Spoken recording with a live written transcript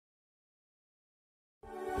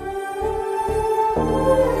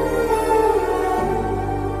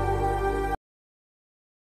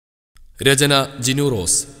രചന Jinu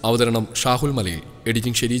rose, അവതരണം ഷാഹുൽ മലയിൽ,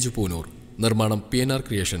 editing Shereej Poonoor, നിർമ്മാണം PNR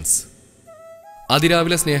ക്രിയേഷൻസ്.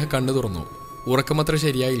 അതിരാവിലെ സ്നേഹ കണ്ണു തുറന്നു. ഉറക്കമത്ര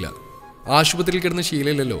ശരിയായില്ല. ആശുപത്രിയിൽ കിടന്ന്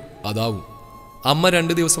ശീലമില്ലല്ലോ, അതാവും. അമ്മ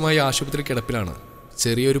 2 ദിവസമായി ആശുപത്രി കിടപ്പിലാണ്.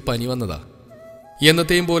 ചെറിയൊരു പനി വന്നതാ.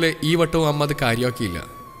 എന്നത്തെയും പോലെ ഈ വട്ടവും അമ്മ അത് കാര്യമാക്കിയില്ല.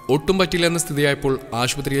 ഒട്ടും പറ്റില്ലെന്ന സ്ഥിതിയായപ്പോൾ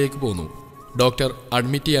ആശുപത്രിയിലേക്ക് പോന്നു. ഡോക്ടർ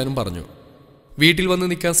അഡ്മിറ്റ് ചെയ്യാനും പറഞ്ഞു. വീട്ടിൽ വന്ന്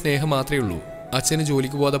നിൽക്കാൻ സ്നേഹം മാത്രമേ ഉള്ളൂ. അച്ഛന്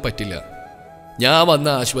ജോലിക്ക് പോകാതെ പറ്റില്ല. ഞാൻ വന്ന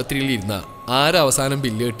ആശുപത്രിയിൽ ഇരുന്ന ആരവസാനം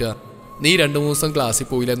ബില്ല് കിട്ടുക? നീ 2-3 ദിവസം ക്ലാസ്സിൽ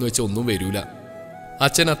പോയില്ല എന്ന് വെച്ചാൽ ഒന്നും വരൂല.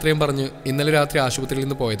 അച്ഛൻ അത്രയും പറഞ്ഞ് ഇന്നലെ രാത്രി ആശുപത്രിയിൽ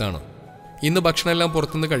നിന്ന് പോയതാണ്. ഇന്ന് ഭക്ഷണമെല്ലാം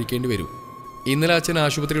പുറത്തുനിന്ന് കഴിക്കേണ്ടി വരും. ഇന്നലെ അച്ഛൻ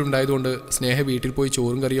ആശുപത്രിയിൽ ഉണ്ടായതുകൊണ്ട് സ്നേഹ വീട്ടിൽ പോയി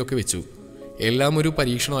ചോറും കറിയൊക്കെ വെച്ചു. എല്ലാം ഒരു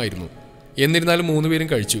പരീക്ഷണമായിരുന്നു. എന്നിരുന്നാലും 3 പേരും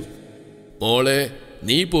കഴിച്ചു. മോളെ,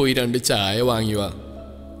 നീ പോയി 2 ചായ വാങ്ങിവാ,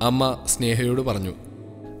 അമ്മ സ്നേഹയോട് പറഞ്ഞു.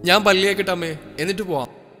 ഞാൻ പല്ലിയാക്കിട്ട് അമ്മേ, എന്നിട്ട്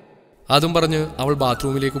പോവാം. അതും പറഞ്ഞ് അവൾ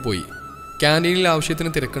ബാത്റൂമിലേക്ക് പോയി. ക്യാൻറ്റീനിൽ ആവശ്യത്തിന്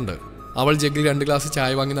തിരക്കുണ്ട്. അവൾ ജഗ്ഗിൽ 2 ഗ്ലാസ്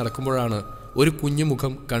ചായ വാങ്ങി നടക്കുമ്പോഴാണ് ഒരു കുഞ്ഞു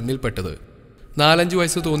മുഖം കണ്ണിൽപ്പെട്ടത്. 4-5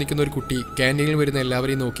 വയസ്സ് തോന്നിക്കുന്ന ഒരു കുട്ടി ക്യാൻറ്റീനിൽ വരുന്ന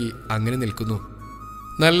എല്ലാവരെയും നോക്കി അങ്ങനെ നിൽക്കുന്നു.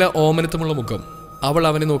 നല്ല ഓമനത്വമുള്ള മുഖം. അവൾ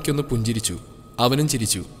അവനെ നോക്കിയൊന്ന് പുഞ്ചിരിച്ചു. അവനും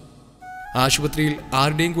ചിരിച്ചു. ആശുപത്രിയിൽ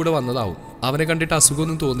ആരുടെയും കൂടെ വന്നതാവും. അവനെ കണ്ടിട്ട്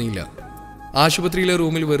അസുഖമൊന്നും തോന്നിയില്ല. ആശുപത്രിയിലെ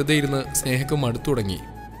റൂമിൽ വെറുതെ ഇരുന്ന് സ്നേഹക്ക് മടുത്തു തുടങ്ങി.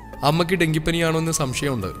 അമ്മയ്ക്ക് ഡെങ്കിപ്പനിയാണോ എന്ന്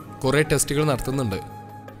സംശയമുണ്ട്. കുറേ ടെസ്റ്റുകൾ നടത്തുന്നുണ്ട്.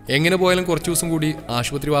 എങ്ങനെ പോയാലും കുറച്ച് ദിവസം കൂടി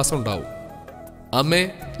ആശുപത്രിവാസം ഉണ്ടാവും. അമ്മേ,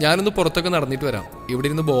 ഞാനൊന്ന് പുറത്തൊക്കെ നടന്നിട്ട് വരാം. ഇവിടെ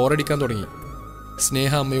ഇരുന്ന് ബോറടിക്കാൻ തുടങ്ങി,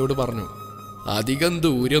 സ്നേഹ അമ്മയോട് പറഞ്ഞു. അധികം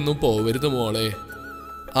ദൂരമൊന്നും പോവരുത് മോളെ.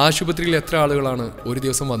 ആശുപത്രിയിൽ എത്ര ആളുകളാണ് ഒരു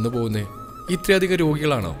ദിവസം വന്നു പോകുന്നത്? ഇത്രയധികം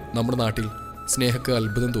രോഗികളാണോ നമ്മുടെ നാട്ടിൽ? സ്നേഹക്ക്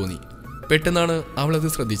അത്ഭുതം തോന്നി. പെട്ടെന്നാണ് അവളത്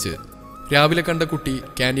ശ്രദ്ധിച്ച്. രാവിലെ കണ്ട കുട്ടി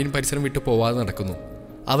ക്യാൻറ്റീൻ പരിസരം വിട്ട് പോവാതെ നടക്കുന്നു.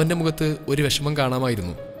 അവൻ്റെ മുഖത്ത് ഒരു വിഷമം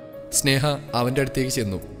കാണാമായിരുന്നു. സ്നേഹ അവൻ്റെ അടുത്തേക്ക്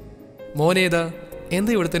ചെന്നു. മോനേതാ?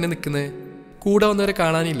 എന്താ ഇവിടെ തന്നെ നിൽക്കുന്നേ? കൂടെ വന്നവരെ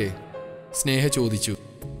കാണാനില്ലേ? സ്നേഹ ചോദിച്ചു.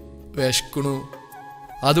 വിശക്കണു.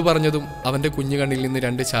 അത് പറഞ്ഞതും അവൻ്റെ കുഞ്ഞു കണ്ണിൽ നിന്ന്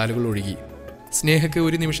 2 ചാലുകൾ ഒഴുകി. സ്നേഹയ്ക്ക്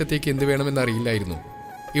ഒരു നിമിഷത്തേക്ക് എന്ത് വേണമെന്നറിയില്ലായിരുന്നു.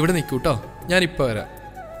 ഇവിടെ നിൽക്കൂട്ടോ, ഞാനിപ്പോൾ വരാം.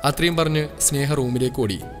 അത്രയും പറഞ്ഞ് സ്നേഹ റൂമിലേക്ക്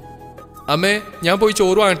ഓടി. അമ്മേ, ഞാൻ പോയി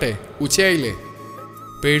ചോറ് വാങ്ങട്ടെ, ഉച്ചയായില്ലേ?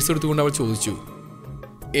 പേഴ്സ് എടുത്തുകൊണ്ട് അവൾ ചോദിച്ചു.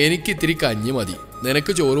 എനിക്കിത്തിരി കഞ്ഞി മതി,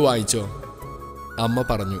 നിനക്ക് ചോറ് വാങ്ങിച്ചോ? അമ്മ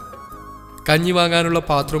പറഞ്ഞു. കഞ്ഞി വാങ്ങാനുള്ള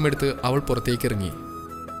പാത്രവും എടുത്ത് അവൾ പുറത്തേക്ക് ഇറങ്ങി.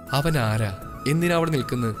 അവൻ ആരാ? എന്തിനാ അവിടെ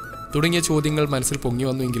നിൽക്കുന്നത്? തുടങ്ങിയ ചോദ്യങ്ങൾ മനസ്സിൽ പൊങ്ങി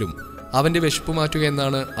വന്നുവെങ്കിലും അവൻ്റെ വിശപ്പ് മാറ്റുക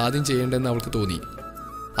എന്നാണ് ആദ്യം ചെയ്യേണ്ടതെന്ന് അവൾക്ക് തോന്നി.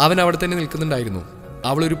 അവൻ അവിടെ തന്നെ നിൽക്കുന്നുണ്ടായിരുന്നു.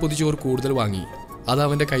 അവളൊരു പൊതിച്ചോറ് കൂടുതൽ വാങ്ങി. അത്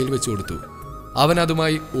അവൻ്റെ കയ്യിൽ വെച്ചു കൊടുത്തു. അവൻ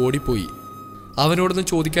അതുമായി ഓടിപ്പോയി. അവനോടൊന്നും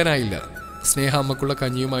ചോദിക്കാനായില്ല. സ്നേഹ അമ്മക്കുള്ള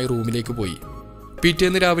കഞ്ഞിയുമായി റൂമിലേക്ക് പോയി.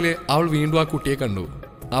 പിറ്റേന്ന് രാവിലെ അവൾ വീണ്ടും ആ കുട്ടിയെ കണ്ടു.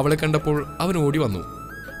 അവളെ കണ്ടപ്പോൾ അവൻ ഓടി വന്നു.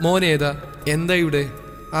 മോനേതാ? എന്താ ഇവിടെ?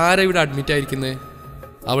 ആരാ ഇവിടെ അഡ്മിറ്റ് ആയിരിക്കുന്നേ?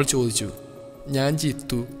 അവൾ ചോദിച്ചു. ഞാൻ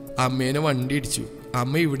ജിത്തു. അമ്മേനെ വണ്ടി ഇടിച്ചു.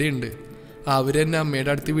 അമ്മ ഇവിടെയുണ്ട്. അവരെന്നെ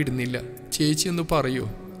അമ്മയുടെ അടുത്ത് വിടുന്നില്ല. ചേച്ചി ഒന്ന് പറയോ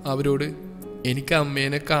അവരോട്? എനിക്ക്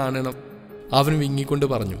അമ്മേനെ കാണണം, അവൻ വിങ്ങിക്കൊണ്ട്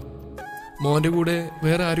പറഞ്ഞു. മോൻ്റെ കൂടെ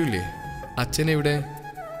വേറെ ആരുമില്ലേ? അച്ഛനെവിടെ?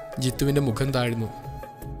 ജിത്തുവിൻ്റെ മുഖം താഴ്ന്നു.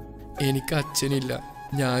 എനിക്ക് അച്ഛനില്ല,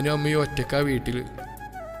 ഞാനും അമ്മയും ഒറ്റക്കാ വീട്ടിൽ.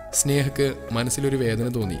 സ്നേഹക്ക് മനസ്സിലൊരു വേദന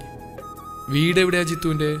തോന്നി. വീടെവിടെയാ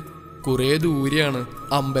ജിത്തുവിൻ്റെ? കുറേ ദൂരെയാണ്,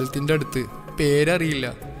 അമ്പലത്തിൻ്റെ അടുത്ത്. പേരറിയില്ല.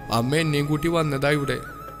 അമ്മ എന്നെയും കൂട്ടി വന്നതാ ഇവിടെ.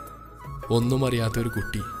 ഒന്നും അറിയാത്തൊരു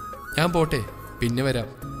കുട്ടി. ഞാൻ പോട്ടെ, പിന്നെ വരാം.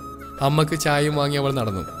 അമ്മക്ക് ചായയും വാങ്ങി അവൾ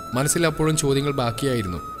നടന്നു. മനസ്സിൽ അപ്പോഴും ചോദ്യങ്ങൾ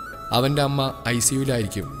ബാക്കിയായിരുന്നു. അവൻ്റെ അമ്മ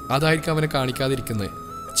ICUവിലായിരിക്കും. അതായിരിക്കും അവനെ കാണിക്കാതിരിക്കുന്നത്.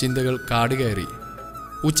 ചിന്തകൾ കാട് കയറി.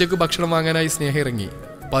 ഉച്ചക്ക് ഭക്ഷണം വാങ്ങാനായി സ്നേഹ ഇറങ്ങി.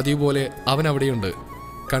 പതിവ് പോലെ അവൻ അവിടെയുണ്ട്.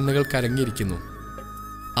 കണ്ണുകൾ കരങ്ങിയിരിക്കുന്നു.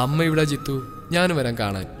 അമ്മ ഇവിടെ ജിത്തു, ഞാനും വരാൻ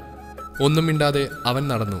കാണാൻ. ഒന്നും മിണ്ടാതെ അവൻ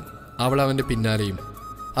നടന്നു. അവൾ അവൻ്റെ പിന്നാലെയും.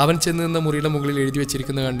 അവൻ ചെന്ന് നിന്ന മുറിയുടെ മുകളിൽ എഴുതി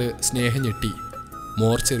വെച്ചിരിക്കുന്ന കണ്ട് സ്നേഹ ഞെട്ടി.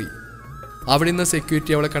 മോർച്ചറി. അവിടെ നിന്ന്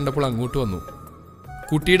സെക്യൂരിറ്റി അവളെ കണ്ടപ്പോൾ അങ്ങോട്ട് വന്നു.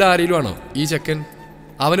 കുട്ടിയുടെ ആരെങ്കിലും ആണോ ഈ ചെക്കൻ?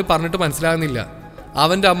 അവന് പറഞ്ഞിട്ട് മനസ്സിലാകുന്നില്ല.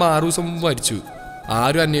 അവൻ്റെ അമ്മ 6 ദിവസം മുമ്പ് മരിച്ചു.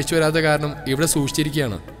 ആരും അന്വേഷിച്ചു വരാത്ത കാരണം ഇവിടെ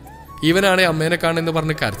സൂക്ഷിച്ചിരിക്കുകയാണ്. ഇവനാണെ അമ്മേനെ കാണുമെന്ന്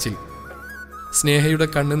പറഞ്ഞ് കരച്ചിൽ. സ്നേഹയുടെ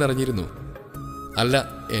കണ്ണ് നിറഞ്ഞിരുന്നു. അല്ല,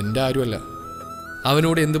 എൻ്റെ ആരുമല്ല.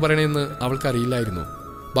 അവനോട് എന്തു പറയണമെന്ന് അവൾക്കറിയില്ലായിരുന്നു.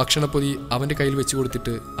 ഭക്ഷണപ്പൊതി അവൻ്റെ കയ്യിൽ വെച്ച്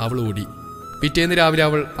കൊടുത്തിട്ട് അവൾ ഓടി. പിറ്റേന്ന് രാവിലെ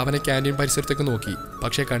അവൾ അവനെ ക്യാൻറ്റീൻ പരിസരത്തേക്ക് നോക്കി.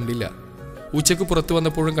 പക്ഷേ കണ്ടില്ല. ഉച്ചയ്ക്ക് പുറത്തു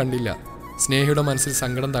വന്നപ്പോഴും കണ്ടില്ല. സ്നേഹയുടെ മനസ്സിൽ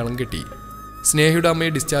സങ്കടം തളം കെട്ടി. സ്നേഹയുടെ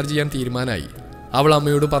അമ്മയെ ഡിസ്ചാർജ് ചെയ്യാൻ തീരുമാനമായി. അവൾ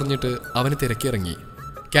അമ്മയോട് പറഞ്ഞിട്ട് അവന് തിരക്കിറങ്ങി.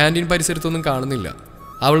 ക്യാൻറ്റീൻ പരിസരത്തൊന്നും കാണുന്നില്ല.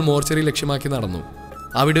 അവൾ മോർച്ചറി ലക്ഷ്യമാക്കി നടന്നു.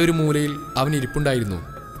 അവിടെ ഒരു മൂലയിൽ അവൻ ഇരിപ്പുണ്ടായിരുന്നു.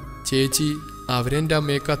 ചേച്ചി, അവരെൻ്റെ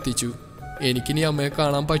അമ്മയെ കത്തിച്ചു. എനിക്കിനി അമ്മയെ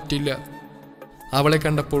കാണാൻ പറ്റില്ല. അവളെ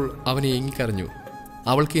കണ്ടപ്പോൾ അവൻ ഏങ്ങിക്കരഞ്ഞു.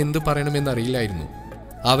 അവൾക്ക് എന്ത് പറയണമെന്നറിയില്ലായിരുന്നു.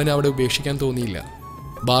 അവൻ അവിടെ ഉപേക്ഷിക്കാൻ തോന്നിയില്ല.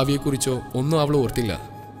 ഭാവിയെക്കുറിച്ചോ ഒന്നും അവൾ ഓർത്തില്ല.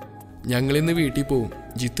 ഞങ്ങളിന്ന് വീട്ടിൽ പോവും.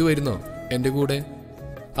 ജിത്തു വരുന്നോ എൻ്റെ കൂടെ?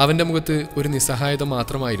 അവൻ്റെ മുഖത്ത് ഒരു നിസ്സഹായത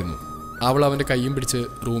മാത്രമായിരുന്നു. അവൾ അവൻ്റെ കൈയും പിടിച്ച്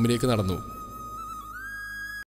റൂമിലേക്ക് നടന്നു.